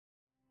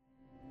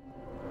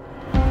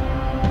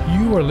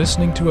You are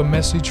listening to a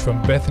message from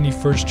Bethany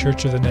First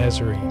Church of the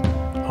Nazarene,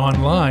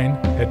 online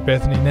at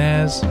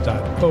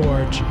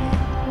bethanynaz.org.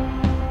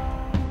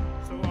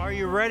 So are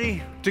you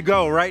ready to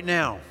go right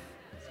now?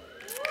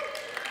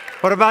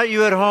 What about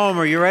you at home?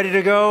 Are you ready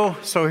to go?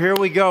 So here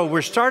we go.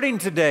 We're starting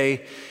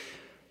today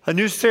a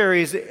new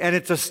series, and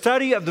it's a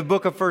study of the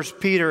book of 1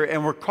 Peter,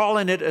 and we're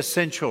calling it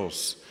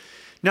Essentials.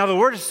 Now, the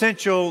word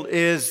essential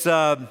is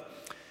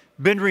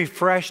been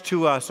refreshed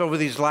to us over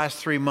these last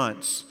 3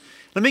 months.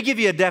 Let me give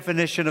you a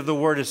definition of the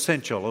word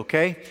essential,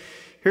 okay?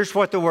 Here's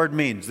what the word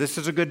means. This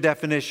is a good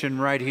definition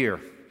right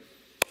here.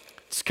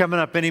 It's coming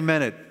up any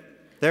minute.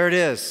 There it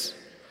is.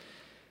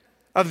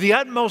 Of the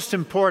utmost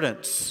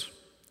importance,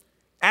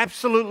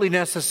 absolutely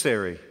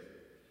necessary,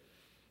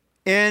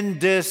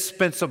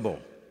 indispensable.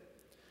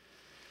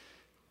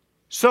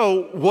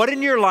 So, what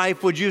in your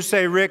life would you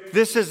say, Rick,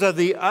 this is of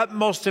the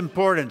utmost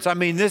importance? I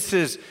mean, this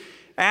is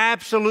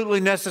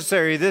absolutely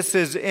necessary. This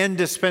is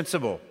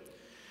indispensable.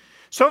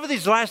 So over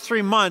these last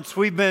 3 months,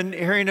 we've been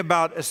hearing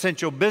about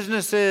essential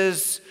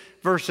businesses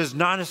versus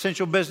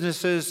non-essential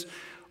businesses,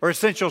 or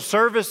essential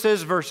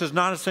services versus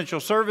non-essential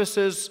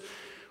services,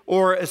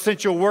 or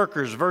essential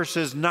workers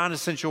versus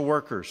non-essential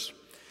workers.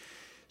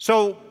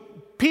 So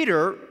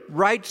Peter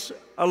writes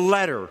a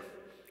letter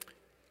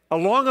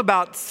along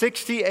about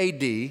 60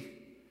 AD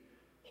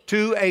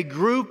to a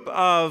group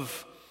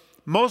of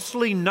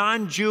mostly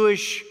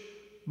non-Jewish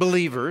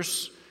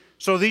believers.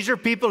 So these are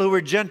people who were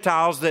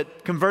Gentiles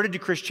that converted to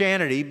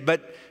Christianity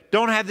but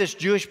don't have this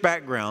Jewish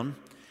background.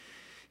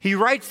 He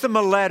writes them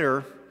a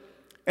letter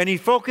and he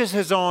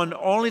focuses on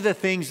only the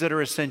things that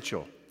are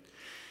essential.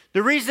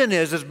 The reason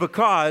is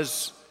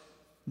because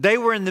they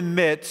were in the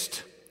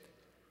midst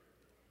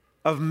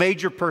of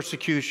major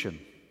persecution.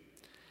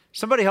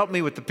 Somebody help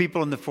me with the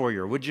people in the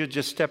foyer. Would you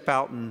just step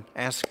out and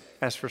ask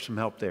for some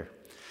help there?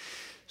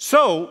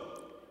 So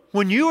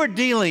when you are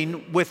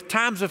dealing with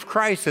times of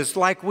crisis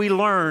like we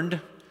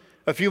learned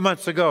a few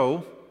months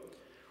ago,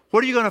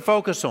 what are you going to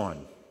focus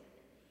on?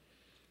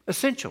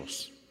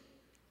 Essentials.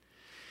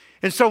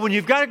 And so when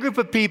you've got a group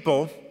of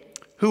people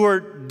who are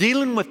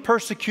dealing with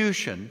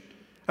persecution,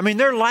 I mean,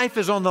 their life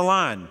is on the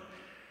line.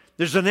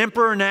 There's an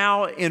emperor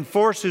now in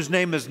force whose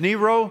name is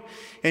Nero,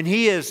 and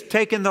he has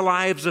taken the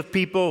lives of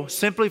people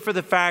simply for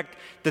the fact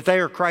that they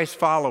are Christ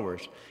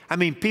followers. I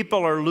mean,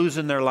 people are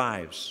losing their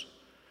lives.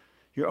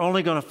 You're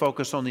only going to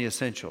focus on the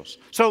essentials.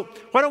 So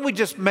why don't we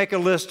just make a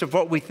list of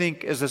what we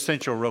think is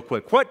essential real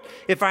quick? What,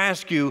 if I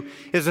ask you,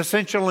 is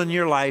essential in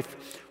your life,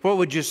 what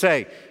would you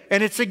say?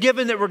 And it's a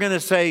given that we're going to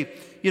say,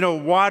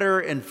 water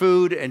and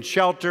food and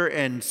shelter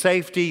and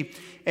safety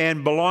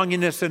and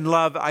belongingness and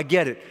love. I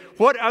get it.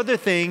 What other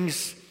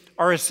things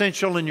are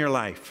essential in your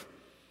life?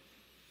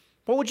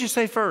 What would you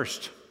say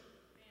first?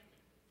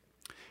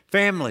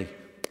 Family.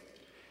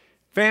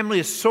 Family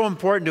is so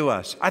important to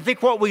us. I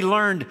think what we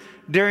learned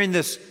during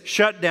this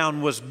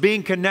shutdown was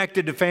being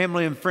connected to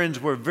family and friends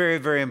were very,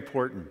 very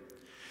important.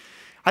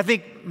 I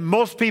think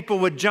most people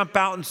would jump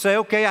out and say,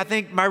 okay, I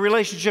think my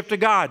relationship to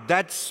God,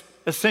 that's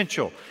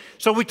essential.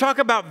 So we talk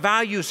about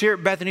values here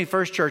at Bethany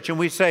First Church, and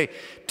we say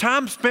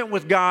time spent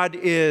with God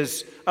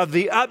is of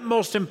the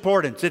utmost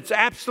importance. It's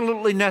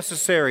absolutely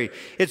necessary.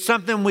 It's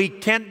something we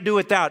can't do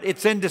without.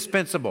 It's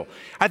indispensable.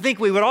 I think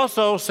we would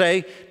also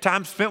say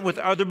time spent with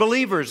other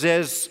believers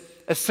is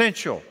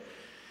essential.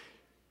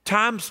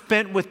 Time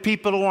spent with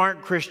people who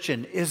aren't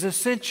Christian is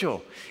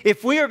essential.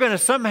 If we are going to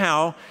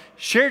somehow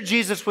share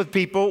Jesus with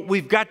people,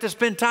 we've got to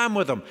spend time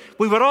with them.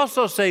 We would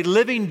also say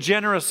living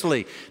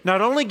generously,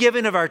 not only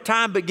giving of our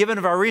time, but giving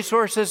of our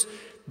resources,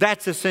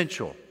 that's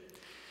essential.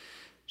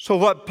 So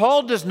what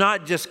Paul does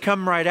not just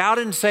come right out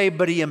and say,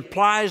 but he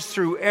implies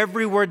through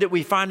every word that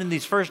we find in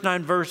these first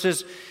 9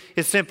 verses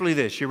is simply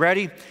this. You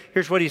ready?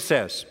 Here's what he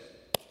says.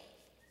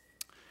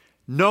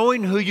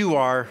 Knowing who you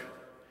are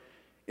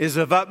is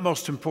of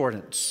utmost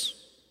importance.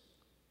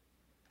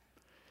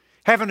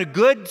 Having a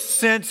good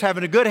sense,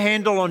 having a good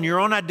handle on your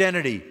own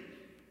identity,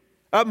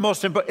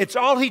 utmost important. It's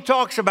all he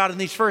talks about in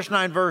these first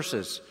 9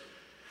 verses.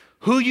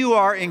 Who you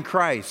are in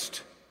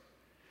Christ.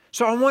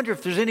 So I wonder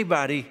if there's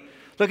anybody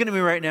looking at me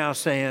right now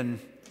saying,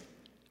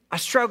 I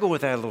struggle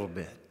with that a little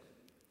bit.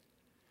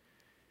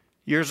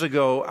 Years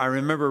ago, I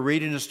remember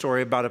reading a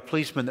story about a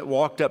policeman that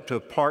walked up to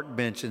a park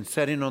bench, and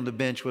sitting on the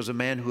bench was a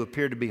man who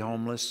appeared to be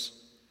homeless.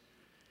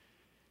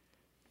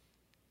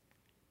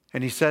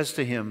 And he says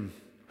to him,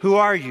 who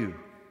are you?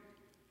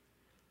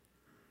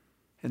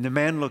 And the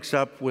man looks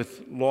up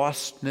with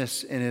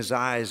lostness in his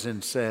eyes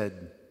and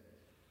said,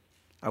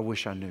 I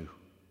wish I knew.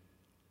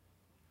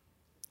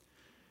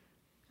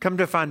 Come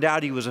to find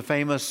out, he was a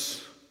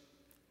famous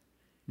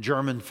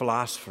German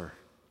philosopher.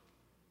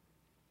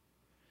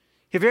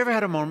 Have you ever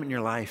had a moment in your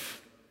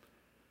life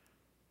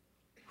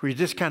where you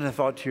just kind of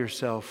thought to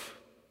yourself,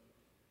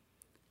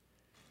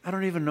 I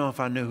don't even know if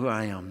I know who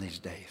I am these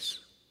days?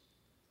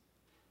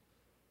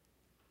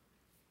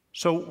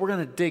 So we're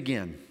going to dig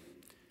in.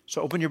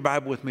 So open your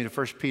Bible with me to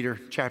 1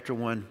 Peter chapter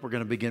 1. We're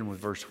going to begin with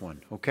verse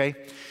 1, okay?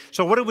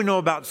 So what do we know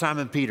about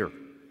Simon Peter?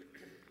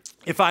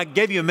 If I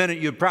gave you a minute,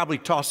 you'd probably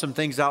toss some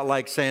things out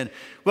like saying,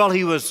 well,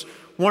 he was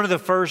one of the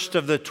first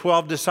of the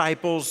 12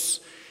 disciples.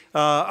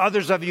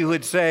 Others of you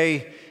would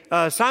say,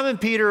 Simon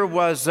Peter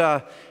was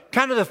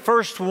kind of the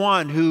first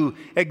one who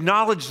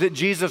acknowledged that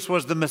Jesus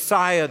was the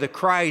Messiah, the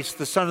Christ,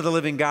 the Son of the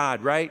living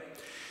God, right?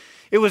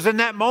 It was in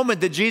that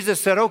moment that Jesus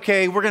said,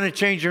 okay, we're going to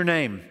change your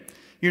name.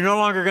 You're no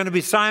longer going to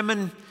be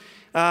Simon.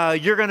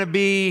 You're going to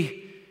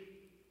be,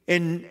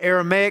 in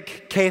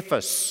Aramaic,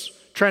 Cephas,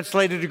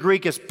 translated to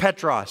Greek as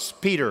Petros,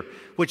 Peter,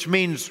 which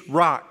means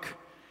rock.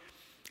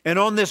 And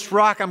on this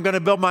rock, I'm going to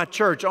build my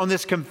church. On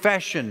this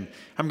confession,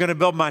 I'm going to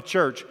build my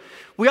church.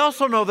 We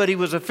also know that he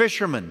was a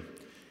fisherman.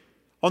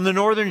 On the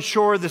northern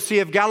shore of the Sea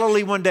of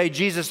Galilee one day,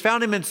 Jesus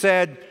found him and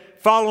said,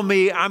 follow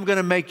me, I'm going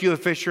to make you a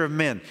fisher of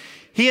men.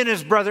 He and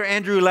his brother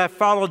Andrew left,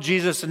 followed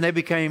Jesus, and they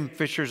became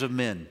fishers of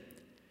men.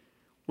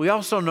 We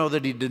also know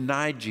that he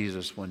denied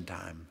Jesus one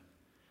time.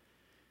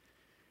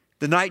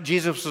 The night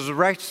Jesus was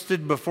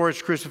arrested before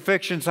his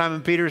crucifixion,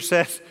 Simon Peter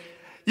says,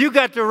 you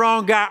got the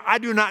wrong guy. I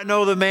do not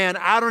know the man.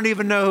 I don't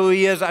even know who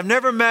he is. I've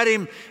never met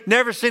him,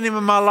 never seen him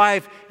in my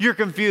life. You're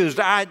confused.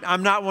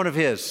 I'm not one of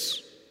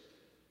his.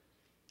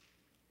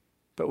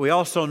 But we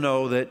also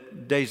know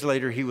that days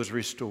later he was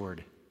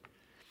restored.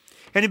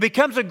 And he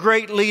becomes a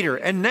great leader.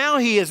 And now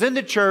he is in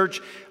the church,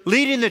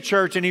 leading the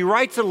church, and he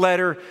writes a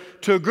letter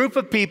to a group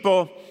of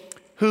people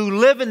who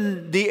live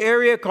in the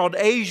area called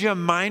Asia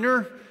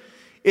Minor.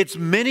 It's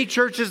many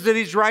churches that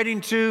he's writing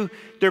to.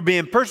 They're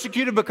being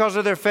persecuted because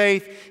of their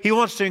faith. He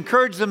wants to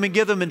encourage them and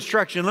give them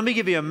instruction. Let me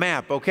give you a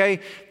map, okay?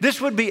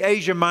 This would be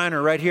Asia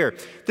Minor right here.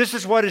 This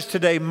is what is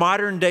today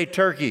modern-day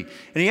Turkey.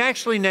 And he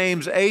actually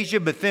names Asia,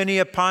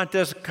 Bithynia,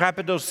 Pontus,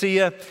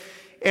 Cappadocia.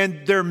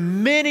 And there are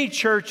many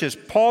churches.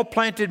 Paul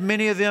planted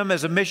many of them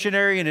as a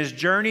missionary in his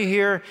journey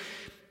here.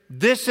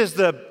 This is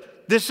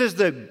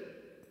the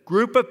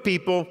group of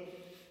people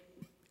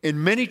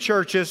in many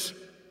churches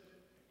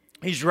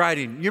he's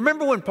writing. You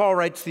remember when Paul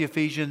writes the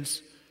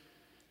Ephesians?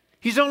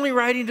 He's only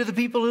writing to the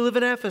people who live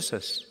in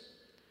Ephesus.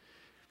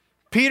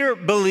 Peter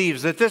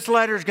believes that this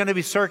letter is going to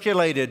be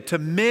circulated to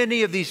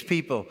many of these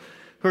people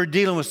who are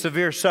dealing with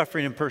severe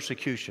suffering and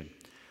persecution.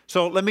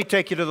 So let me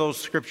take you to those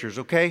scriptures,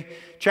 okay?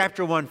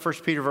 Chapter 1, 1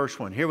 Peter verse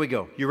 1. Here we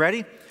go. You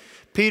ready?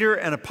 Peter,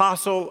 an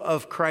apostle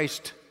of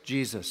Christ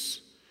Jesus,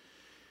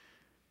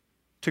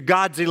 to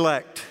God's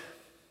elect,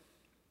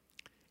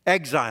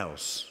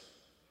 exiles,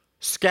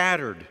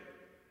 scattered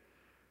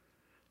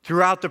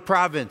throughout the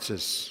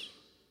provinces.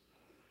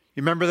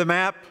 You remember the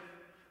map?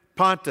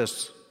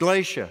 Pontus,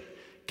 Galatia,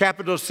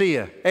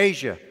 Cappadocia,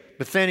 Asia,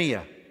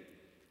 Bithynia,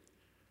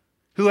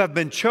 who have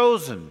been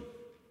chosen.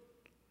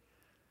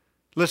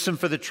 Listen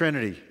for the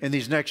Trinity in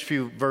these next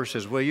few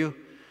verses, will you?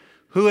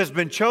 Who has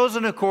been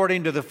chosen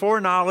according to the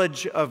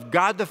foreknowledge of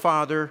God the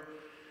Father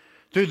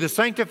through the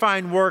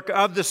sanctifying work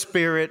of the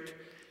Spirit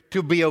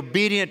to be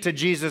obedient to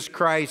Jesus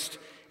Christ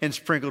and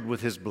sprinkled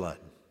with His blood.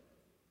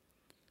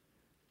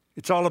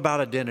 It's all about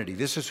identity.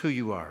 This is who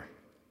you are.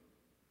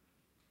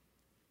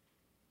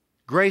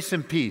 Grace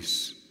and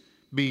peace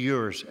be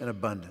yours in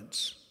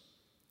abundance.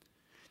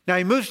 Now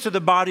he moves to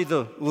the body of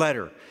the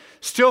letter,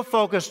 still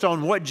focused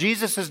on what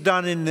Jesus has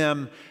done in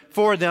them,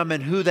 for them,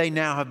 and who they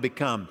now have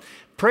become.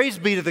 Praise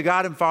be to the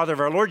God and Father of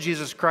our Lord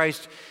Jesus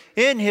Christ.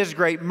 In His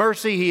great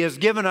mercy, He has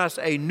given us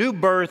a new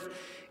birth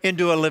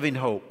into a living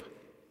hope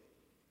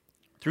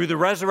through the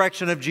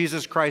resurrection of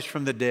Jesus Christ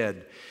from the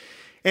dead,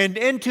 and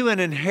into an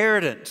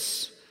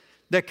inheritance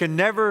that can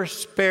never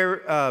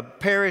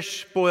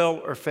perish,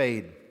 spoil, or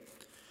fade.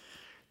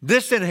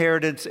 This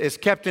inheritance is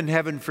kept in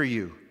heaven for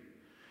you,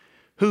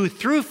 who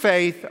through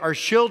faith are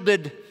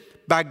shielded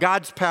by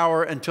God's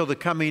power until the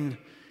coming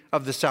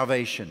of the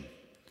salvation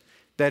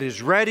that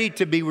is ready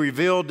to be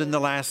revealed in the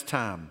last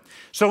time.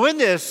 So in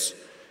this,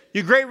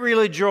 you greatly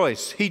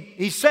rejoice.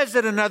 He says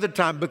it another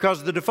time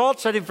because the default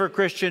setting for a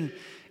Christian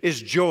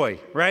is joy,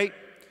 right?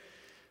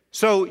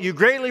 So you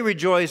greatly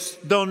rejoice,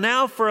 though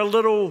now for a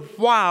little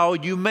while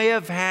you may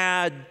have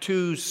had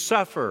to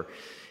suffer.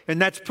 And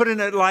that's putting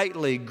it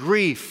lightly,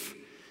 grief,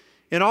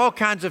 in all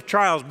kinds of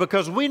trials,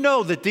 because we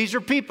know that these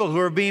are people who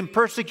are being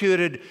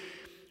persecuted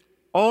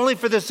only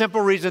for the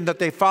simple reason that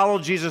they follow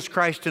Jesus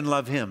Christ and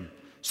love Him.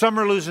 Some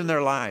are losing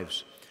their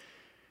lives.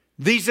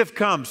 These have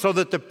come so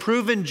that the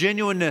proven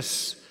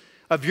genuineness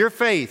of your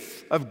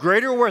faith, of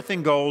greater worth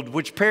than gold,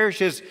 which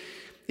perishes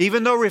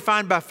even though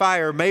refined by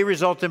fire, may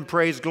result in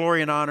praise,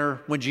 glory, and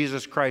honor when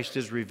Jesus Christ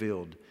is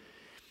revealed.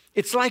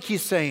 It's like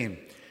He's saying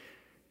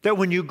that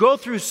when you go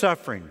through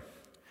suffering,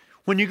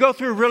 when you go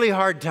through really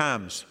hard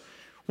times,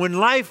 when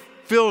life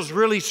feels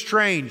really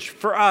strange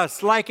for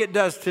us like it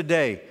does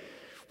today,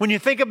 when you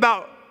think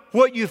about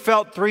what you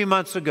felt 3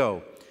 months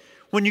ago,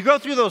 when you go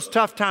through those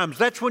tough times,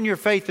 that's when your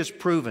faith is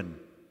proven.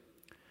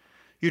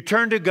 You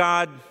turn to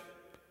God,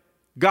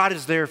 God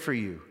is there for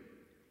you.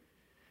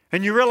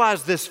 And you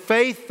realize this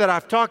faith that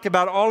I've talked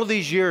about all of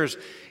these years,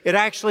 it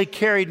actually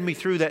carried me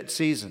through that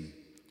season.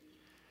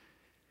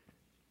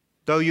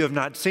 Though you have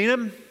not seen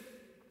Him,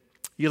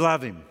 you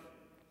love Him.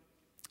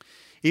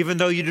 Even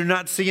though you do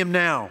not see Him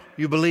now,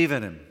 you believe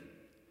in Him.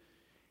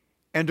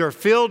 and are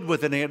filled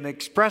with an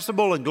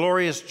inexpressible and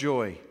glorious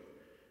joy.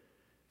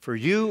 For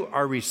you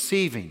are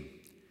receiving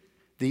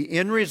the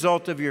end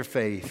result of your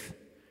faith,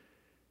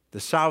 the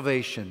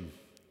salvation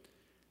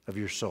of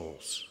your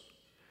souls.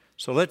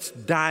 So let's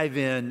dive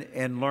in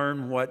and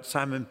learn what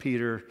Simon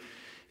Peter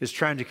is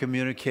trying to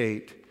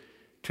communicate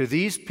to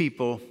these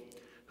people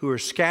who are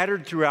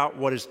scattered throughout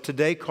what is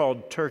today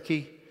called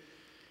Turkey,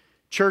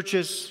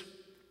 churches,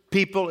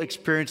 people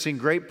experiencing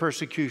great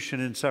persecution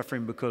and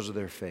suffering because of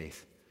their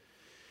faith.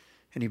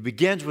 And he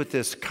begins with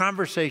this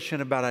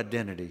conversation about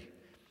identity.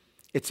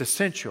 It's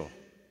essential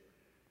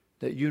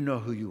that you know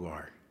who you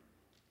are.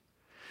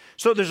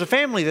 So there's a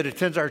family that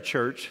attends our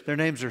church. Their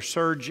names are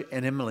Serge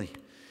and Emily.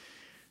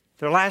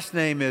 Their last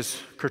name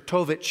is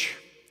Kurtovic.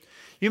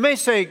 You may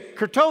say,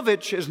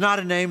 Kurtovic is not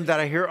a name that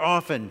I hear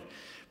often.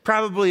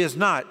 Probably is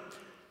not.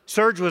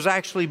 Serge was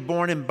actually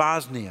born in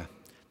Bosnia.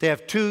 They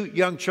have 2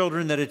 young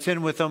children that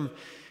attend with them,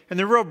 and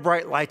they're real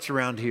bright lights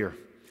around here.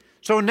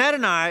 So Ned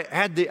and I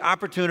had the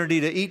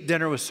opportunity to eat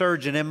dinner with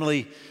Serge and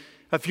Emily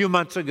a few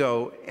months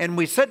ago, and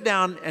we sat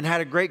down and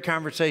had a great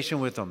conversation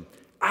with them.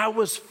 I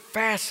was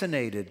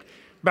fascinated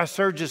by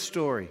Serge's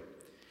story.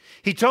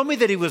 He told me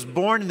that he was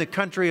born in the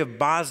country of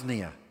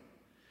Bosnia.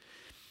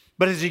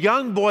 But as a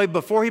young boy,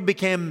 before he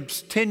became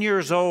 10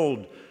 years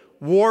old,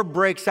 war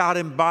breaks out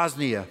in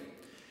Bosnia,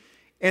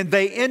 and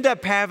they end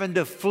up having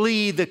to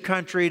flee the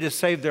country to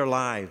save their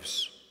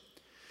lives.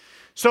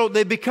 So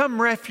they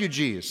become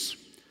refugees.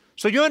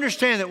 So you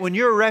understand that when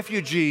you're a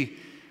refugee,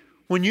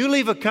 when you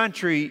leave a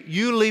country,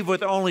 you leave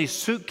with only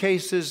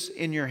suitcases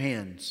in your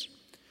hands.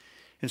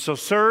 And so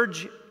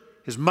Serge,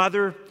 his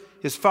mother,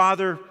 his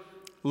father,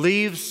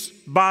 leaves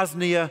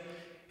Bosnia,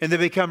 and they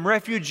become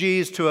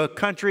refugees to a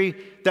country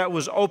that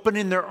was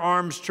opening their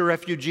arms to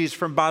refugees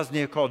from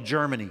Bosnia called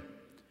Germany.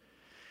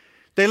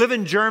 They live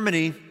in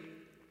Germany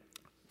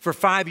for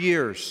 5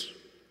 years.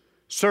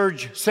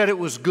 Serge said it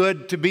was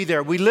good to be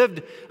there. We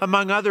lived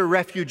among other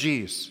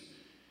refugees.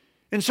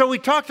 And so we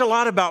talked a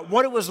lot about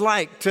what it was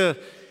like to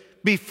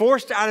be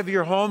forced out of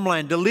your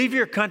homeland, to leave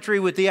your country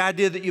with the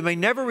idea that you may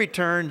never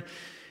return,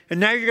 and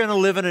now you're going to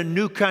live in a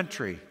new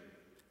country.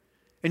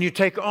 And you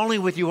take only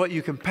with you what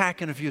you can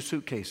pack in a few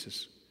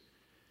suitcases.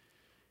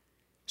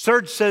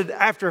 Serge said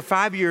after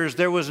 5 years,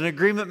 there was an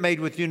agreement made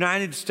with the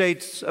United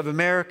States of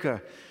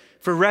America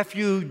for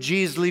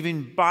refugees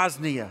leaving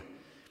Bosnia.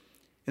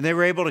 And they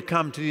were able to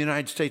come to the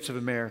United States of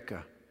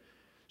America.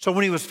 So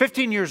when he was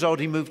 15 years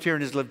old, he moved here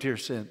and has lived here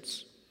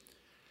since.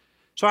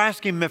 So I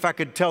asked him if I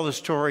could tell the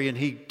story, and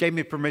he gave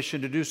me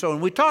permission to do so.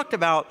 And we talked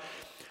about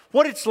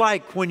what it's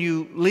like when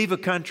you leave a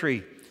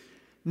country,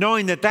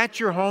 knowing that that's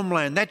your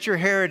homeland, that's your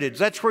heritage,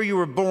 that's where you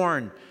were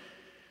born,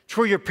 it's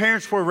where your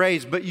parents were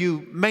raised, but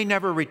you may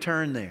never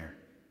return there.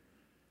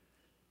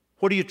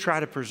 What do you try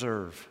to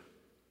preserve?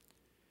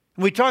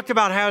 And we talked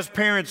about how his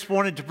parents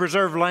wanted to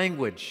preserve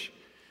language.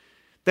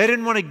 They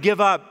didn't want to give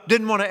up,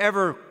 didn't want to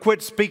ever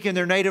quit speaking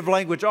their native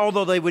language,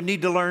 although they would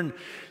need to learn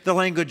the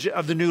language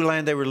of the new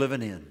land they were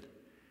living in.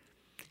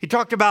 He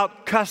talked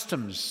about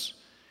customs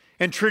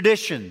and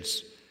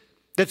traditions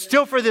that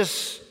still for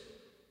this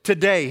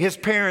today, his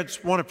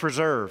parents want to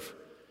preserve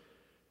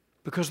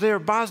because they are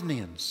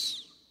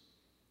Bosnians.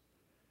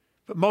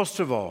 But most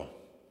of all,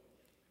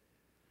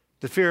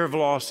 the fear of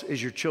loss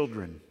is your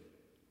children.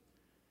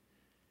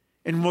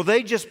 And will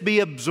they just be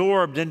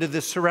absorbed into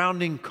the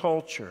surrounding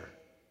culture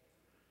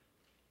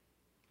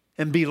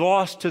and be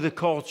lost to the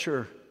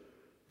culture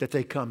that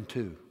they come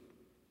to?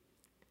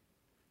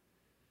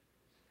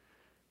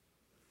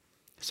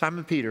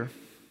 Simon Peter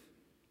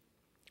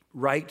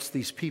writes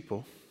these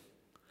people,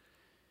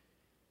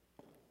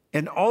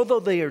 and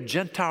although they are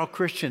Gentile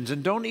Christians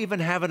and don't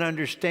even have an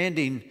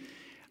understanding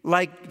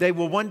like they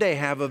will one day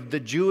have of the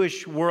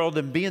Jewish world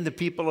and being the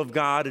people of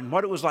God and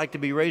what it was like to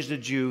be raised a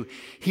Jew,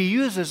 he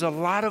uses a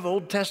lot of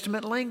Old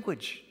Testament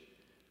language.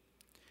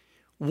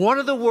 One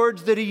of the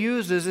words that he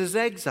uses is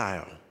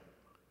exile.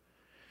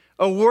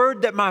 A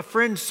word that my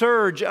friend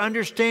Serge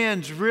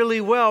understands really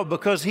well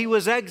because he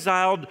was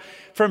exiled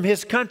from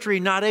his country,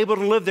 not able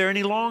to live there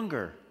any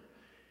longer.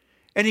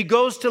 And he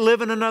goes to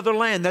live in another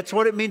land. That's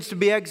what it means to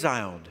be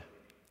exiled.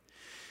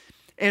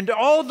 And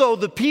although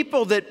the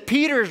people that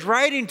Peter's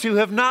writing to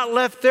have not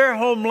left their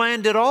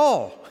homeland at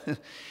all,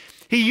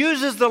 he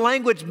uses the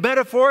language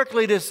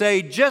metaphorically to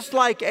say, just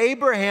like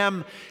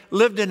Abraham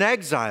lived in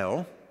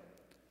exile,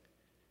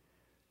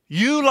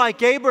 you,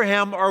 like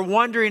Abraham, are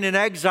wandering in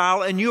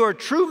exile, and you are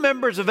true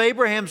members of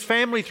Abraham's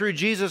family through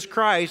Jesus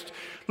Christ,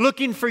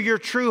 looking for your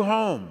true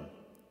home.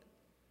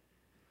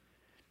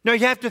 Now,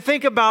 you have to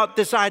think about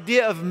this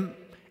idea of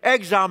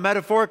exile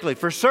metaphorically.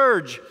 For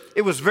Serge,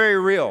 it was very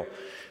real.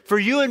 For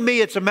you and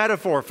me, it's a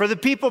metaphor. For the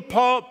people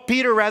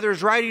Peter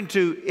is writing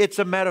to, it's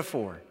a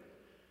metaphor.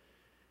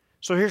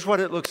 So here's what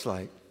it looks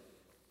like.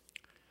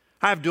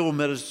 I have dual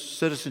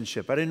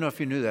citizenship. I didn't know if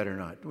you knew that or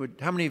not.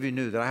 How many of you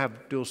knew that I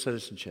have dual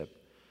citizenship?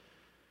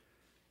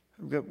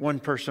 I've got one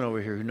person over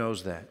here who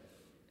knows that.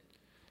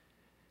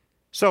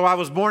 So I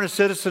was born a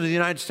citizen of the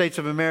United States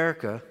of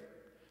America,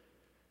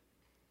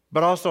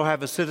 but also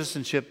have a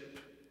citizenship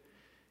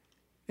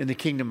in the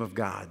kingdom of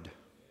God.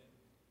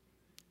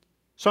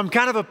 So I'm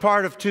kind of a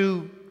part of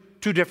two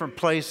different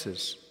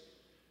places.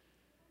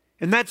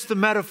 And that's the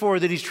metaphor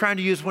that he's trying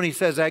to use when he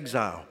says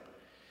exile.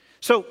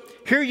 So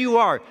here you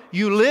are.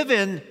 You live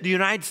in the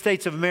United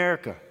States of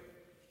America.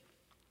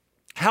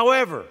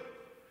 However,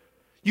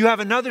 you have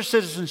another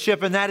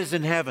citizenship, and that is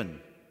in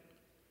heaven.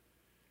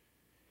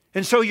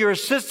 And so you're a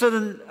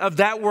citizen of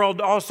that world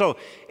also.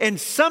 And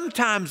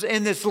sometimes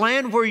in this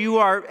land where you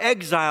are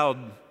exiled,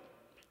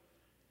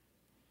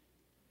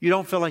 you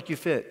don't feel like you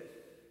fit.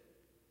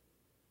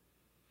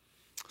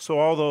 So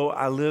although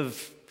I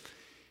live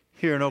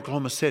here in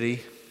Oklahoma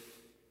City,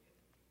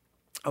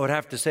 I would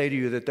have to say to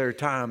you that there are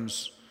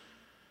times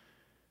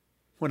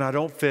when I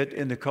don't fit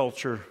in the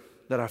culture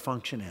that I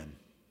function in.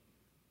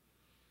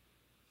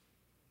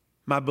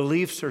 My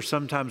beliefs are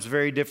sometimes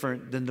very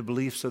different than the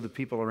beliefs of the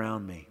people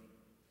around me.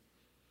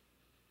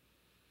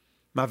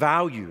 My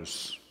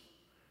values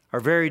are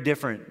very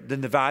different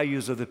than the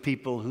values of the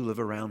people who live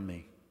around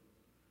me.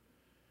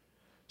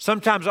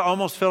 Sometimes I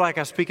almost feel like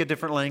I speak a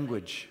different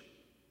language.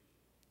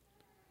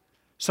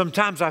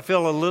 Sometimes I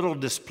feel a little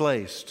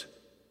displaced.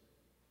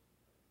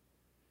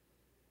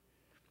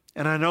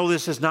 And I know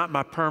this is not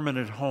my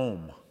permanent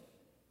home.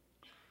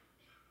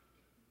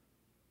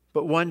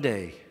 But one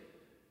day,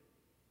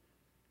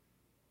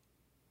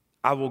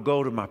 I will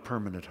go to my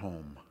permanent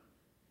home,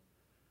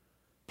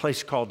 a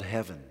place called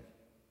heaven.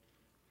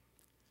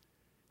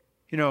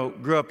 You know,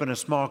 grew up in a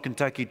small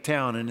Kentucky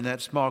town, and in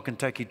that small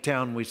Kentucky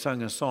town, we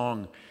sung a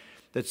song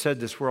that said,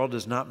 "This world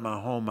is not my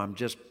home, I'm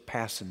just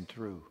passing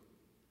through."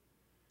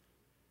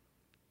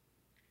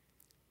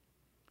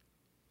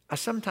 I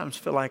sometimes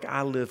feel like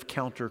I live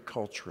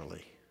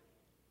counterculturally.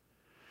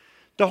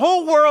 The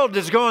whole world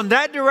is going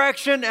that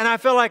direction, and I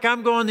feel like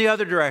I'm going the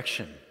other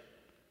direction.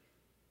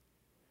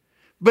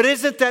 But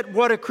isn't that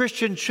what a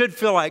Christian should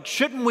feel like?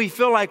 Shouldn't we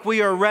feel like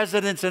we are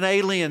residents and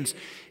aliens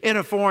in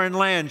a foreign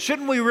land?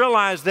 Shouldn't we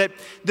realize that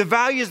the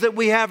values that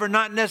we have are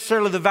not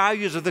necessarily the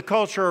values of the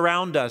culture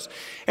around us?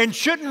 And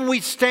shouldn't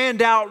we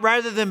stand out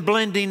rather than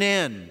blending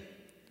in?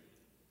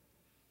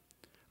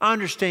 I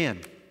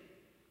understand.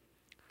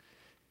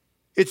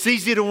 It's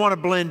easy to want to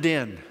blend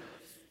in.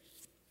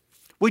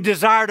 We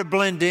desire to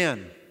blend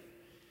in.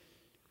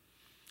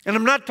 And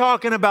I'm not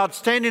talking about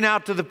standing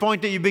out to the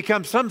point that you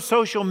become some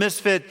social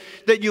misfit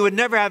that you would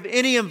never have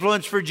any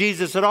influence for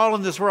Jesus at all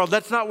in this world.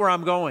 That's not where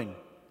I'm going.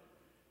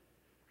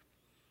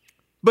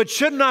 But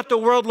should not the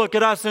world look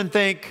at us and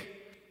think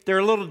they're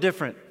a little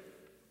different?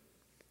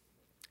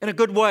 In a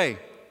good way.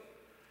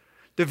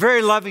 They're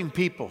very loving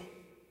people.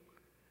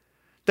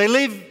 They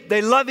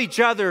love each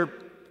other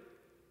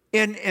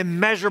in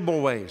immeasurable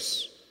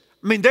ways.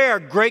 I mean, they are a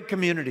great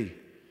community.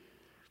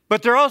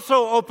 But they're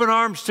also open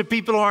arms to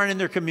people who aren't in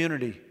their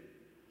community.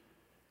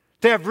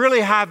 They have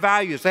really high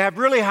values. They have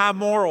really high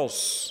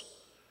morals.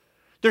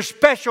 They're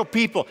special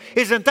people.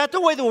 Isn't that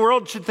the way the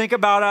world should think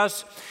about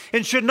us?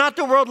 And should not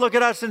the world look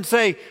at us and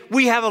say,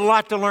 we have a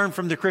lot to learn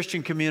from the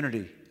Christian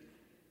community?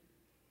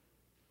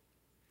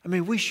 I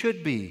mean, we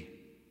should be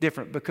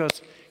different,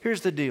 because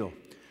here's the deal.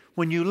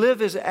 When you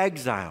live as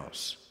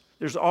exiles,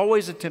 there's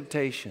always a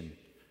temptation.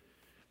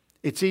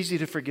 It's easy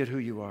to forget who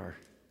you are.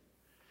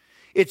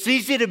 It's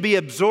easy to be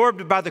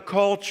absorbed by the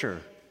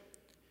culture.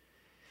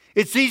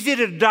 It's easy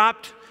to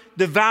adopt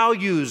the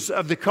values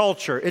of the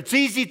culture. It's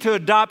easy to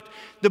adopt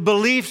the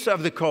beliefs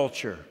of the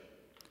culture.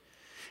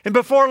 And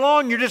before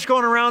long, you're just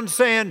going around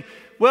saying,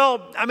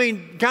 well, I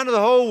mean, kind of the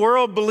whole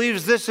world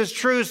believes this is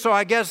true, so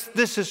I guess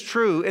this is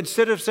true.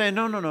 Instead of saying,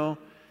 no.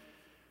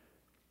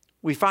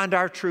 We find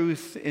our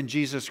truth in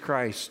Jesus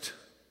Christ.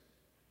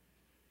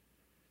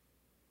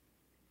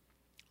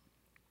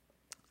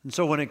 And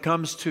so when it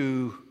comes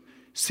to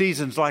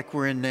seasons like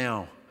we're in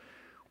now,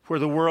 where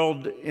the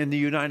world, in the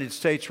United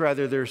States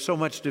rather, there's so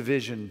much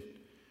division,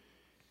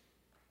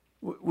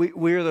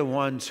 we're the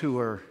ones who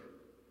are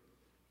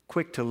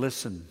quick to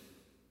listen.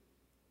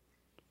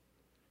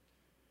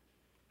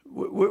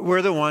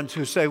 We're the ones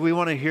who say we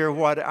want to hear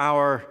what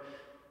our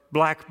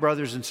black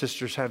brothers and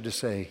sisters have to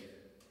say.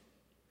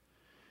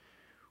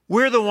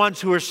 We're the ones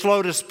who are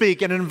slow to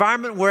speak. In an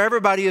environment where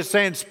everybody is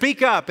saying,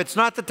 speak up, it's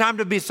not the time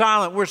to be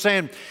silent. We're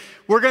saying,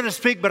 we're going to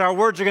speak, but our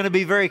words are going to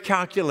be very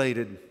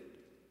calculated.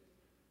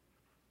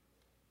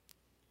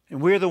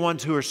 And we're the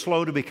ones who are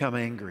slow to become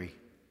angry.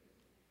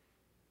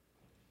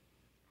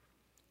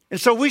 And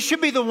so we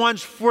should be the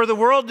ones where the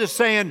world is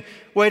saying,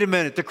 wait a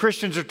minute, the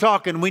Christians are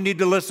talking, we need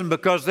to listen,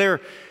 because they're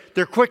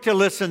quick to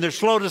listen, they're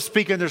slow to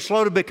speak, and they're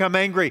slow to become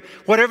angry.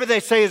 Whatever they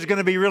say is going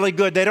to be really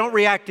good. They don't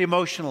react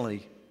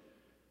emotionally.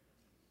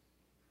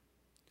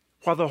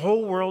 While the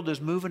whole world is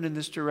moving in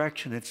this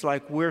direction, it's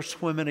like we're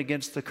swimming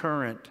against the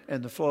current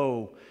and the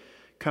flow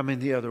coming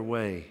the other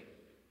way.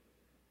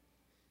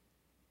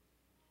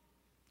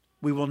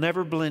 We will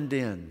never blend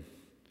in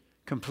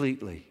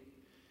completely.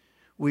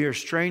 We are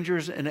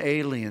strangers and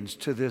aliens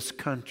to this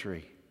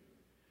country.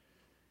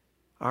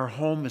 Our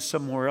home is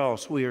somewhere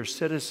else. We are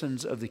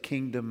citizens of the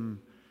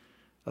kingdom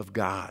of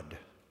God.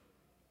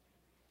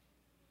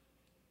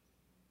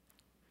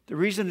 The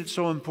reason it's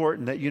so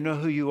important that you know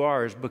who you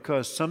are is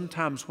because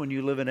sometimes when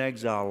you live in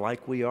exile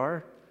like we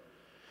are,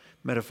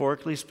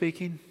 metaphorically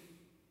speaking,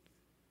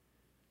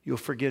 you'll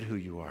forget who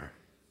you are.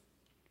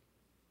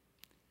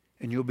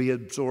 And you'll be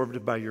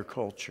absorbed by your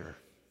culture.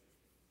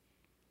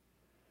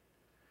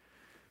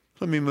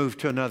 Let me move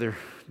to another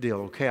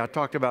deal, okay? I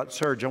talked about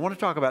Serge. I want to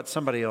talk about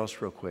somebody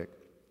else real quick.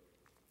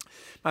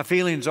 My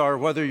feelings are,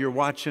 whether you're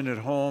watching at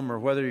home or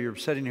whether you're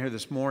sitting here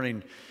this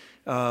morning,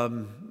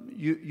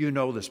 you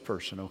know this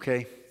person,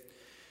 okay?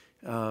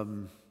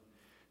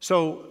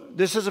 So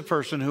this is a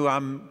person who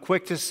I'm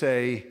quick to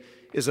say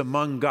is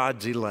among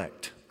God's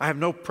elect. I have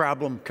no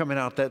problem coming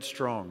out that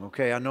strong,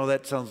 okay? I know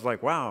that sounds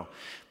like, wow.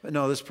 But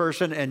no, this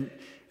person,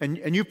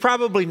 and you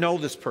probably know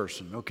this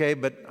person, okay?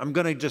 But I'm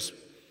going to just,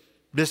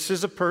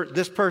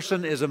 this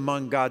person is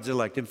among God's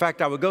elect. In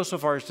fact, I would go so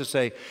far as to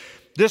say,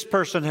 this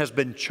person has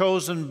been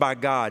chosen by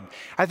God.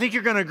 I think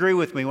you're going to agree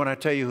with me when I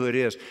tell you who it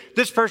is.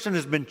 This person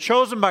has been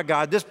chosen by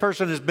God. This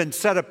person has been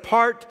set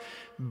apart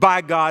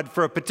by God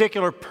for a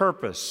particular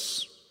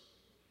purpose.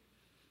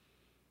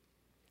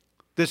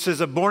 This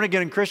is a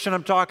born-again Christian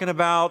I'm talking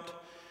about,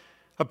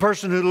 a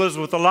person who lives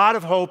with a lot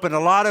of hope and a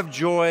lot of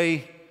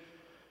joy.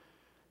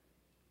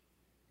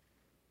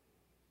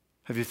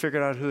 Have you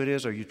figured out who it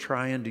is? Are you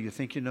trying? Do you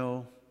think you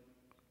know?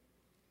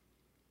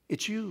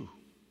 It's you.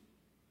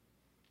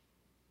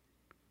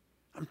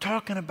 I'm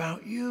talking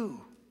about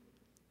you.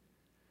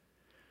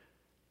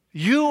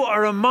 You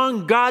are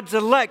among God's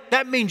elect.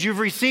 That means you've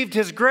received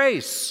His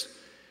grace.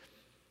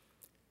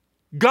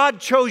 God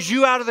chose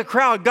you out of the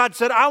crowd. God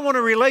said, I want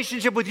a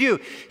relationship with you.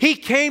 He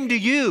came to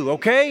you,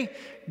 okay?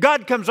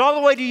 God comes all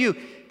the way to you.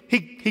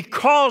 He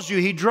calls you.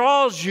 He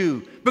draws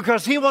you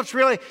because He wants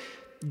really.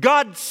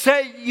 God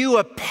set you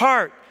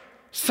apart,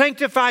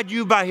 sanctified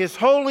you by His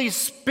Holy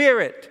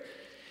Spirit.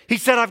 He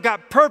said, I've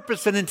got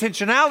purpose and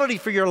intentionality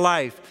for your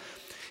life.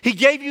 He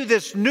gave you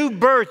this new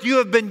birth. You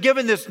have been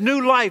given this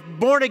new life,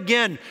 born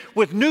again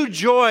with new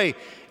joy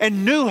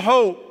and new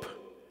hope.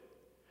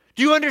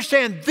 Do you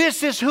understand?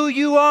 This is who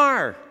you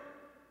are.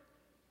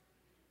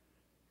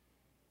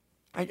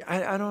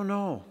 I don't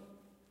know.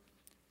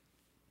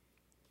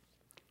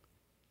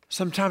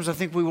 Sometimes I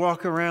think we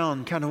walk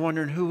around kind of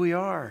wondering who we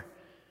are.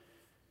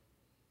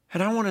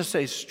 And I want to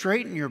say,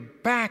 straighten your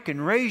back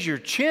and raise your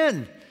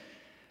chin.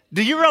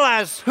 Do you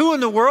realize who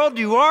in the world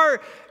you are?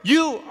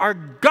 You are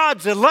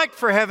God's elect,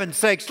 for heaven's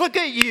sakes. Look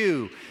at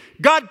you.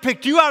 God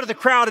picked you out of the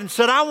crowd and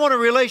said, I want a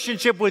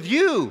relationship with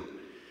you.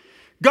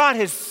 God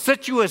has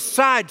set you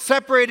aside,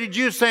 separated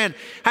you, saying,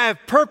 I have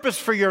purpose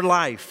for your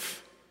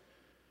life.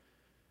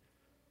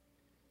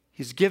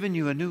 He's given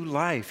you a new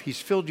life.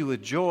 He's filled you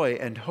with joy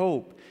and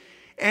hope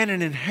and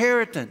an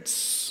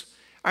inheritance.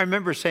 I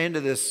remember saying to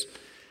this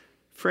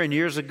friend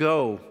years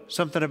ago,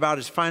 something about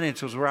his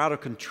finances were out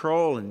of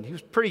control, and he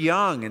was pretty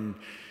young, and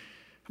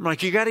I'm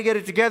like, you got to get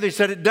it together. He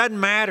said, it doesn't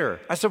matter.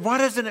 I said, why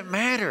doesn't it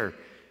matter?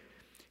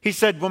 He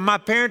said, when my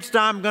parents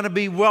die, I'm going to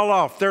be well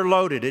off. They're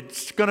loaded.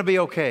 It's going to be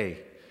okay.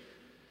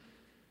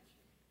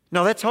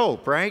 Now, that's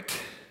hope, right?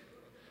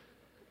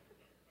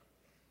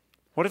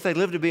 What if they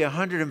live to be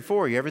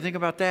 104? You ever think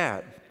about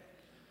that?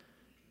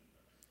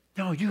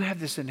 No, you have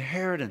this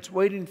inheritance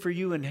waiting for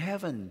you in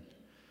heaven.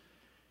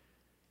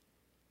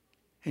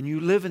 And you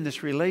live in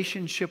this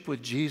relationship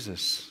with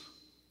Jesus.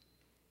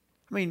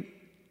 I mean,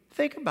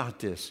 think about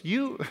this.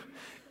 You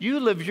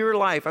live your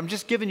life. I'm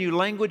just giving you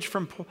language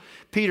from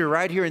Peter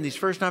right here in these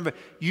first 9 verses.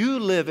 You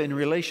live in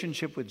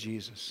relationship with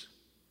Jesus.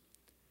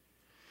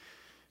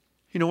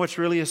 You know what's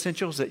really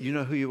essential is that you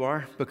know who you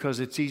are, because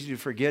it's easy to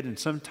forget, and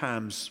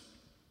sometimes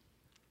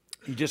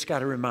you just got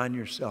to remind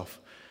yourself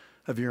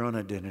of your own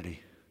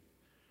identity.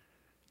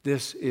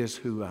 This is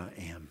who I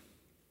am.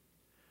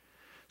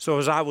 So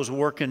as I was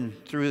working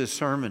through this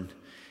sermon,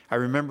 I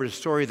remembered a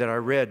story that I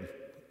read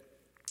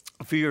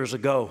a few years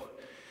ago.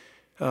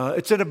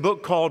 It's in a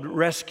book called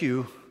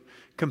Rescue,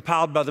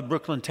 compiled by the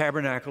Brooklyn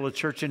Tabernacle, a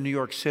church in New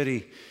York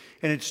City.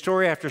 And it's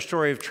story after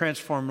story of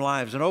transformed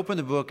lives. And I opened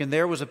the book, and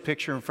there was a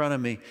picture in front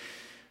of me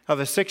of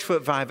a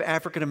 6'5"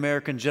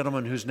 African-American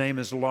gentleman whose name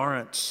is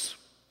Lawrence.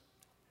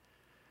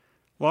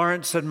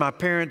 Lawrence said, my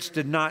parents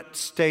did not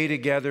stay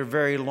together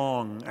very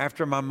long.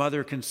 After my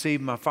mother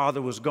conceived, my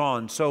father was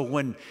gone. So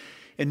when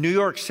in New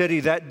York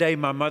City that day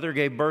my mother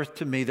gave birth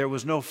to me, there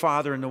was no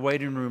father in the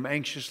waiting room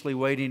anxiously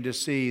waiting to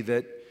see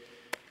that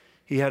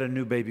he had a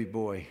new baby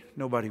boy.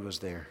 Nobody was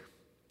there.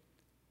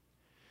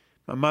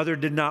 My mother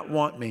did not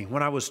want me.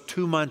 When I was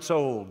 2 months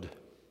old,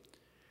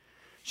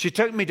 she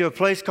took me to a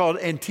place called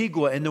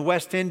Antigua in the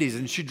West Indies,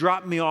 and she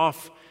dropped me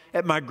off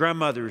at my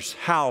grandmother's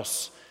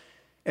house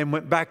and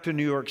went back to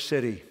New York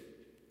City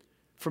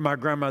for my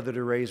grandmother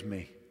to raise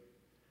me.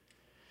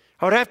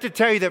 I would have to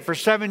tell you that for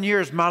 7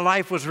 years, my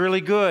life was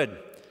really good.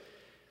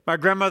 My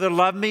grandmother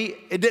loved me.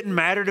 It didn't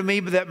matter to me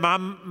that my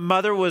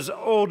mother was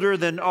older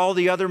than all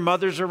the other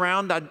mothers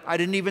around. I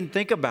didn't even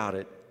think about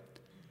it.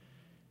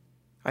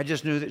 I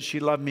just knew that she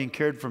loved me and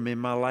cared for me,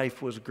 and my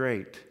life was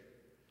great.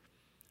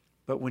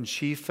 But when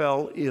she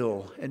fell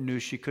ill and knew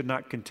she could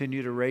not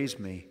continue to raise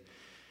me,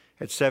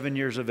 at 7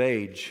 years of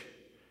age,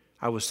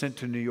 I was sent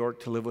to New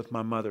York to live with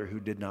my mother who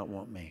did not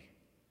want me.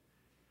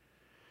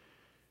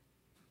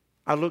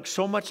 I looked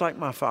so much like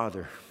my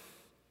father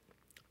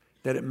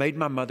that it made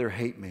my mother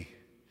hate me.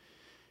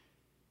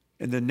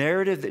 And the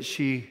narrative that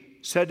she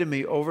said to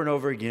me over and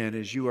over again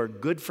is, you are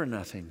good for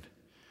nothing.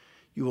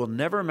 You will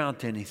never amount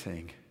to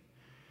anything.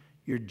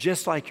 You're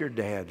just like your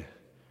dad.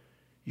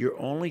 You're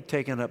only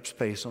taking up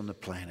space on the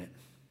planet.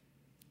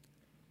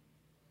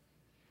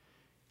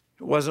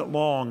 It wasn't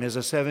long as a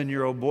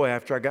 7-year-old boy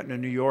after I got into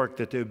New York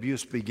that the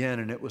abuse began,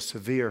 and it was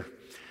severe.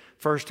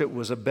 First it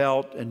was a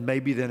belt and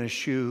maybe then a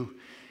shoe,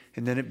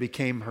 and then it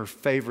became her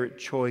favorite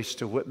choice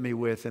to whip me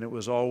with, and it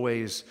was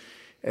always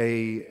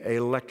a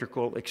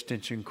electrical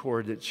extension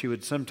cord that she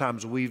would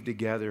sometimes weave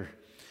together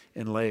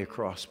and lay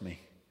across me.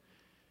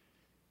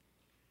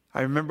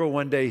 I remember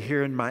one day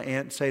hearing my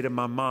aunt say to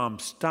my mom,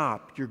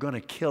 "Stop, you're going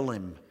to kill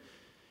him."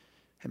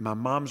 And my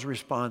mom's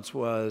response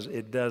was,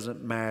 "It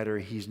doesn't matter.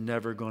 He's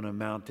never going to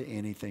amount to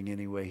anything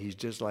anyway. He's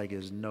just like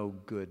his no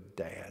good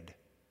dad.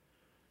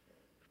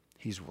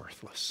 He's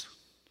worthless."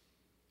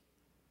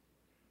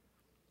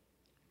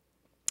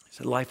 I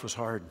said life was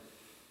hard.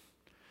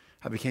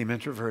 I became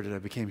introverted. I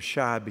became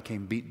shy. I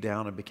became beat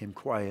down. I became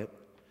quiet.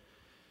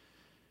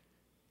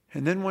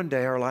 And then one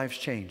day our lives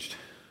changed.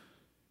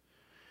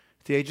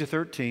 At the age of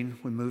 13,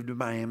 we moved to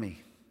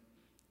Miami.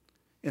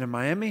 And in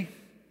Miami,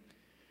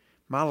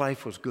 my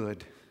life was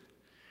good.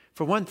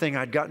 For one thing,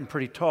 I'd gotten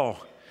pretty tall,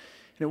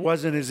 and it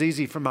wasn't as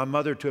easy for my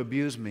mother to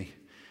abuse me.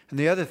 And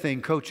the other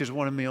thing, coaches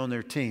wanted me on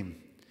their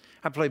team.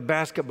 I played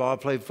basketball, I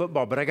played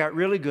football, but I got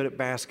really good at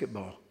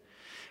basketball.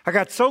 I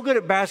got so good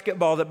at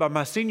basketball that by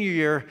my senior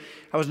year,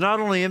 I was not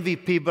only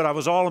MVP, but I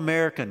was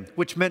All-American,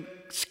 which meant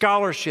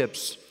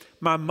scholarships.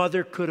 My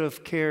mother could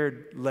have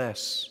cared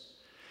less.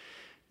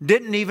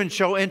 Didn't even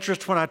show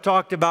interest when I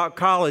talked about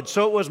college.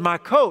 So it was my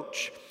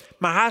coach,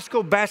 my high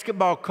school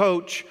basketball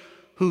coach,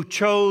 who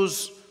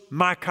chose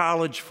my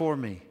college for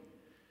me.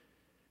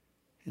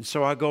 And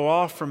so I go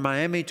off from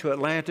Miami to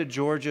Atlanta,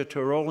 Georgia, to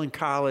a rolling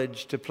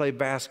college to play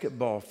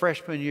basketball.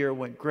 Freshman year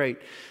went great.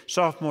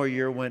 Sophomore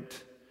year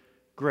went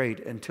great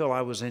until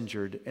I was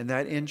injured. And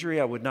that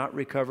injury I would not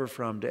recover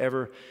from to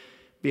ever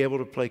be able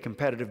to play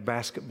competitive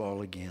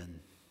basketball again.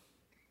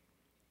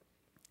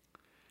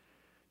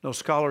 No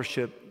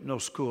scholarship, no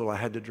school. I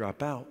had to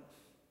drop out.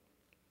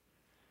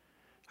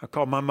 I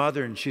called my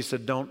mother and she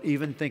said, "Don't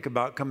even think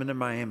about coming to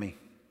Miami.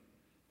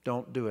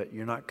 Don't do it.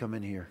 You're not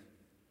coming here."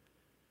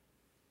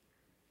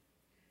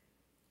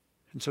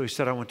 And so he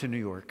said, I went to New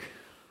York.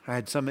 I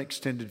had some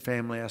extended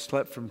family. I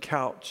slept from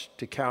couch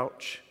to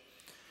couch.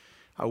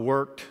 I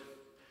worked.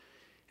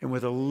 And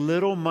with a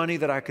little money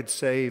that I could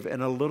save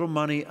and a little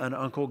money an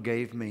uncle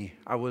gave me,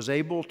 I was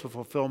able to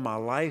fulfill my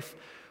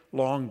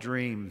lifelong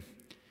dream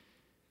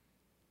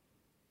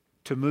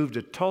to move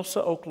to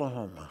Tulsa,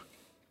 Oklahoma,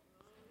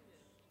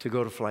 to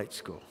go to flight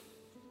school.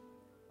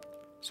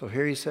 So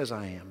here he says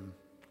I am.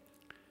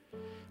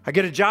 I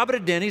get a job at a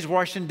Denny's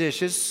washing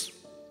dishes.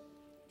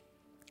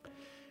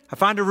 I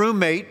find a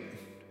roommate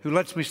who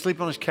lets me sleep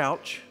on his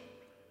couch.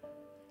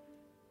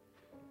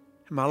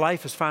 And my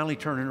life is finally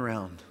turning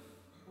around.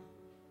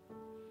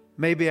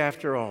 Maybe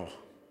after all,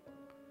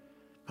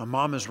 my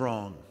mom is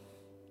wrong.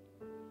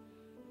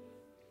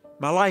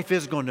 My life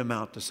is going to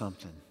amount to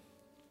something.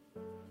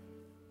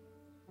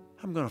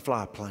 I'm going to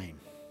fly a plane.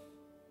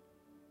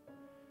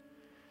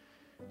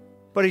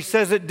 But he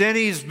says that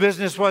Denny's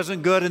business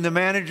wasn't good, and the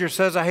manager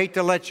says, "I hate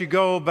to let you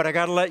go, but I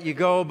got to let you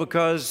go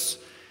because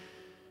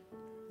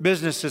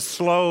business is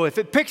slow. If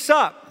it picks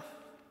up,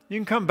 you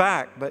can come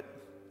back, but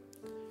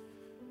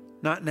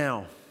not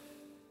now."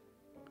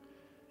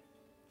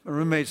 My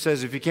roommate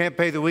says, "If you can't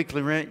pay the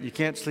weekly rent, you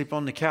can't sleep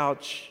on the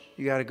couch,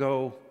 you got to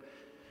go.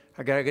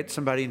 I got to get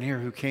somebody in here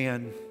who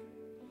can."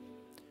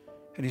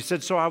 And he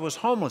said, so I was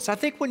homeless. I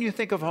think when you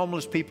think of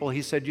homeless people,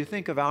 he said, you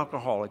think of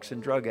alcoholics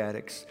and drug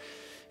addicts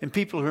and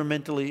people who are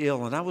mentally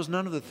ill. And I was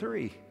none of the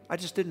three. I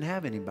just didn't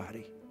have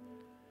anybody.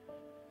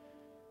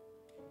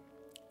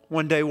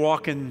 One day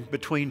walking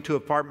between two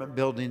apartment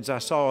buildings, I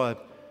saw a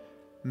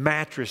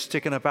mattress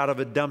sticking up out of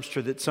a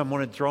dumpster that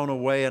someone had thrown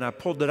away. And I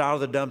pulled it out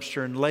of the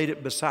dumpster and laid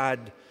it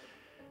beside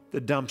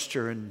the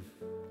dumpster. And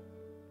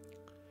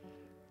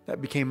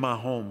that became my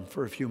home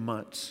for a few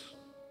months.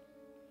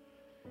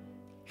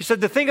 He said,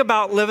 the thing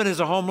about living as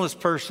a homeless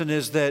person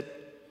is that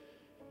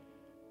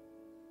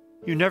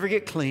you never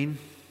get clean.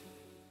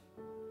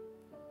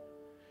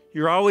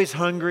 You're always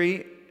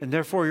hungry, and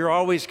therefore you're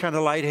always kind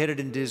of lightheaded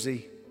and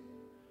dizzy.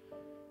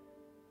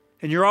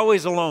 And you're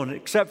always alone,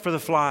 except for the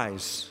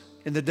flies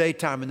in the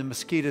daytime and the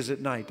mosquitoes at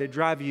night. They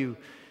drive you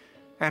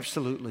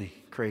absolutely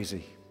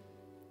crazy.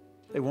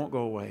 They won't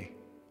go away.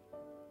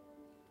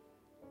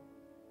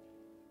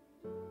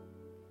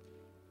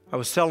 I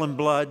was selling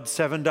blood,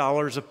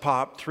 $7 a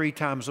pop, 3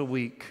 times a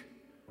week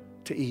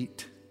to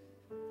eat,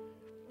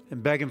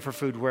 and begging for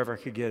food wherever I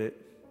could get it.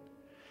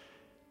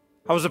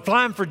 I was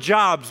applying for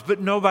jobs, but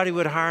nobody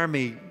would hire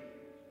me.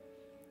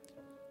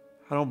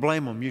 I don't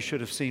blame them. You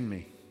should have seen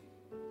me.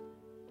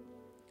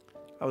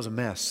 I was a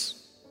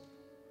mess.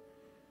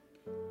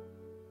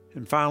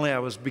 And finally, I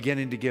was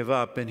beginning to give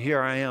up, and here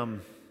I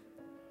am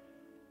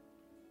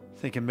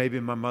thinking maybe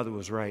my mother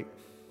was right.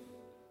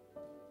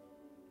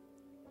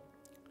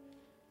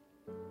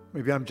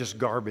 Maybe I'm just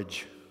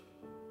garbage,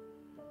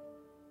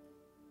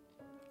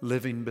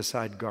 living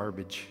beside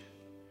garbage.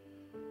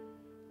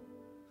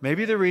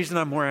 Maybe the reason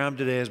I'm where I am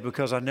today is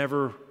because I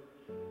never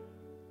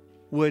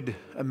would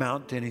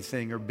amount to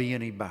anything or be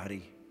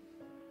anybody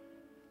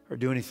or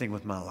do anything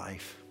with my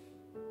life.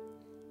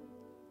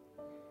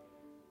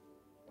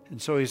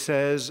 And so he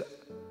says,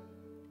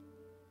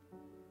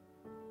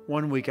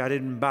 one week I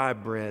didn't buy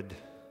bread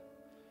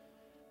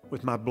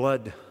with my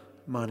blood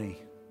money.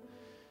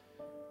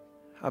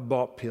 I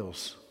bought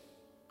pills.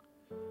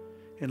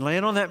 And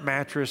laying on that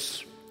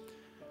mattress,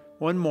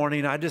 one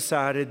morning I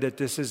decided that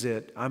this is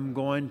it. I'm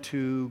going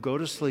to go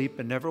to sleep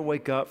and never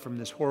wake up from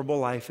this horrible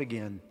life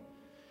again.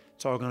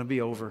 It's all going to be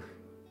over.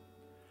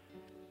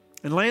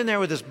 And laying there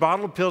with this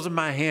bottle of pills in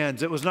my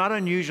hands, it was not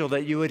unusual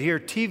that you would hear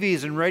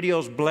TVs and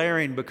radios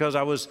blaring because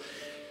I was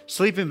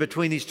sleeping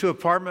between these two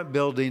apartment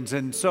buildings.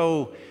 And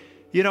so,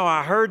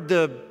 I heard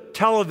the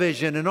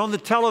television, and on the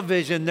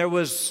television there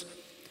was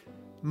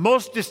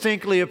most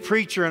distinctly a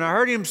preacher, and I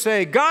heard him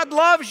say, "God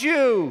loves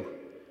you.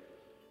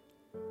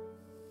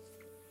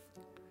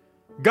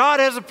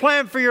 God has a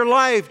plan for your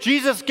life.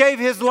 Jesus gave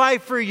his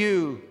life for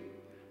you."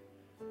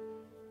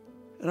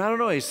 And I don't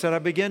know, he said, I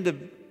began to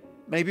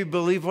maybe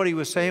believe what he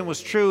was saying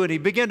was true, and he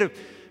began to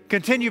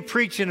continue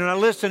preaching, and I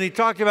listened. He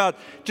talked about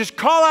just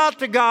call out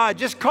to God.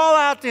 Just call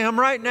out to him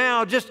right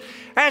now. Just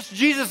ask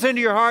Jesus into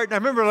your heart. And I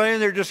remember laying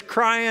there just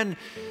crying,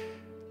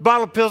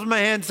 bottle of pills in my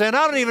hand, saying,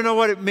 I don't even know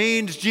what it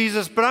means,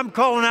 Jesus, but I'm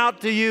calling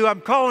out to you.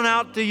 I'm calling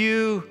out to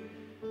you.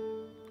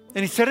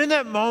 And he said, in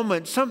that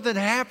moment, something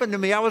happened to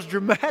me. I was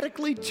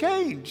dramatically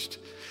changed.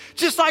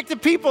 Just like the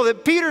people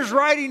that Peter's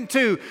writing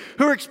to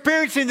who are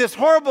experiencing this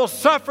horrible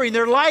suffering.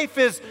 Their life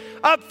is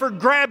up for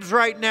grabs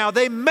right now.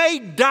 They may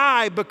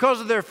die because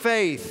of their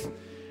faith.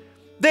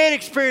 They had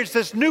experienced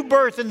this new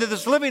birth into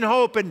this living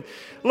hope. And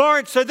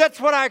Lawrence said, that's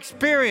what I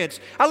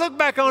experienced. I look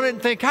back on it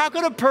and think, how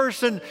could a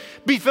person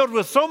be filled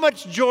with so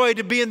much joy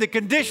to be in the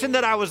condition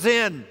that I was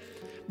in?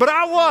 But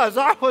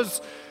I was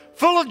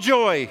full of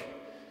joy.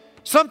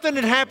 Something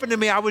had happened to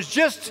me. I was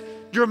just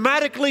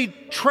dramatically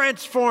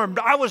transformed.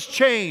 I was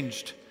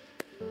changed.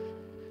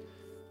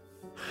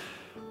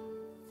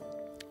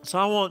 So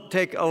I won't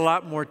take a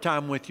lot more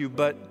time with you,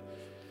 but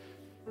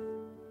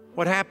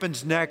what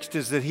happens next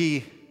is that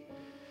he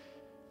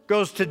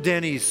goes to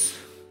Denny's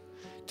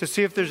to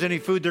see if there's any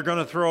food they're going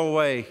to throw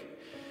away.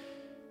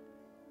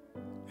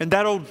 And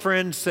that old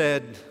friend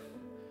said,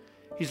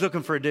 he's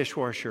looking for a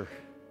dishwasher.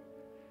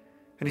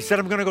 And he said,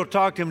 I'm going to go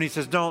talk to him. And he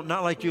says, don't,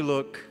 not like you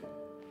look.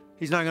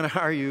 He's not going to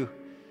hire you.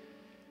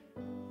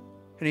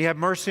 And he had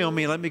mercy on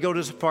me, let me go to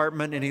his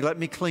apartment, and he let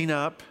me clean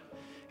up.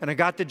 And I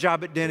got the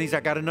job at Denny's. I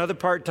got another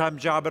part-time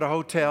job at a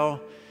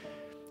hotel.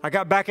 I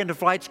got back into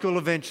flight school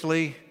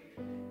eventually.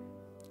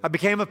 I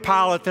became a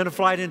pilot, then a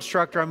flight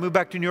instructor. I moved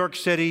back to New York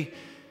City.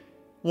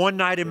 One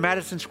night in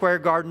Madison Square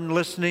Garden,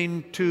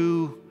 listening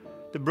to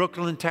the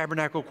Brooklyn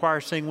Tabernacle Choir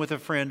sing with a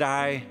friend,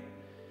 I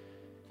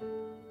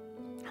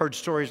heard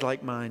stories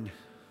like mine.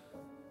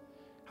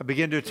 I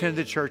began to attend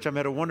the church. I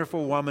met a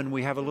wonderful woman.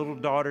 We have a little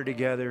daughter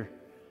together.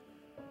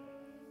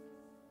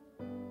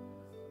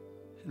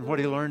 And what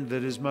he learned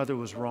that his mother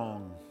was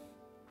wrong.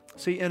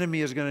 See, enemy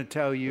is going to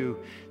tell you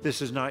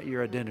this is not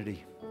your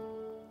identity.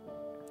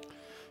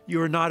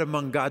 You are not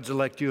among God's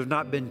elect. You have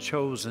not been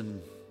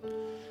chosen,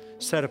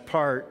 set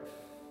apart.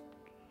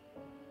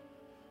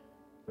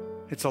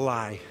 It's a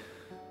lie.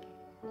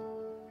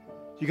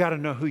 You got to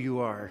know who you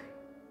are.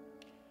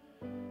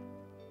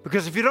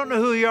 Because if you don't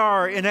know who you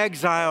are in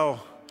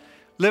exile,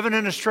 living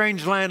in a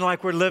strange land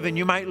like we're living,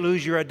 you might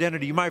lose your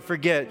identity. You might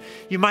forget.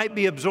 You might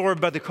be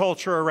absorbed by the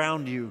culture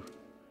around you.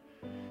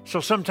 So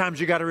sometimes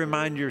you got to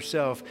remind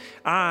yourself,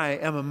 I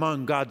am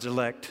among God's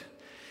elect.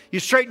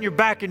 You straighten your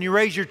back and you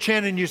raise your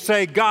chin and you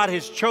say, God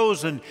has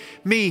chosen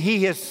me.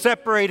 He has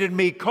separated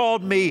me,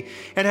 called me,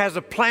 and has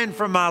a plan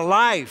for my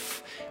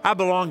life. I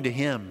belong to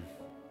Him.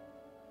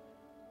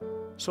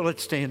 So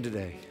let's stand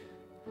today.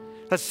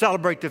 Let's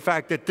celebrate the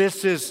fact that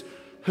this is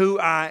who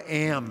I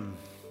am.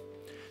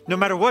 No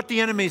matter what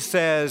the enemy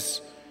says,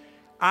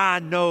 I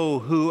know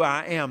who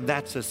I am.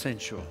 That's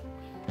essential.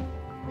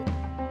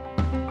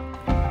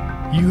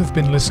 You have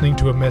been listening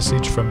to a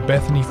message from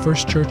Bethany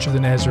First Church of the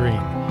Nazarene.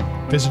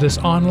 Visit us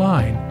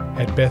online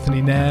at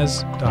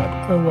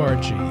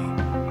bethanynaz.org.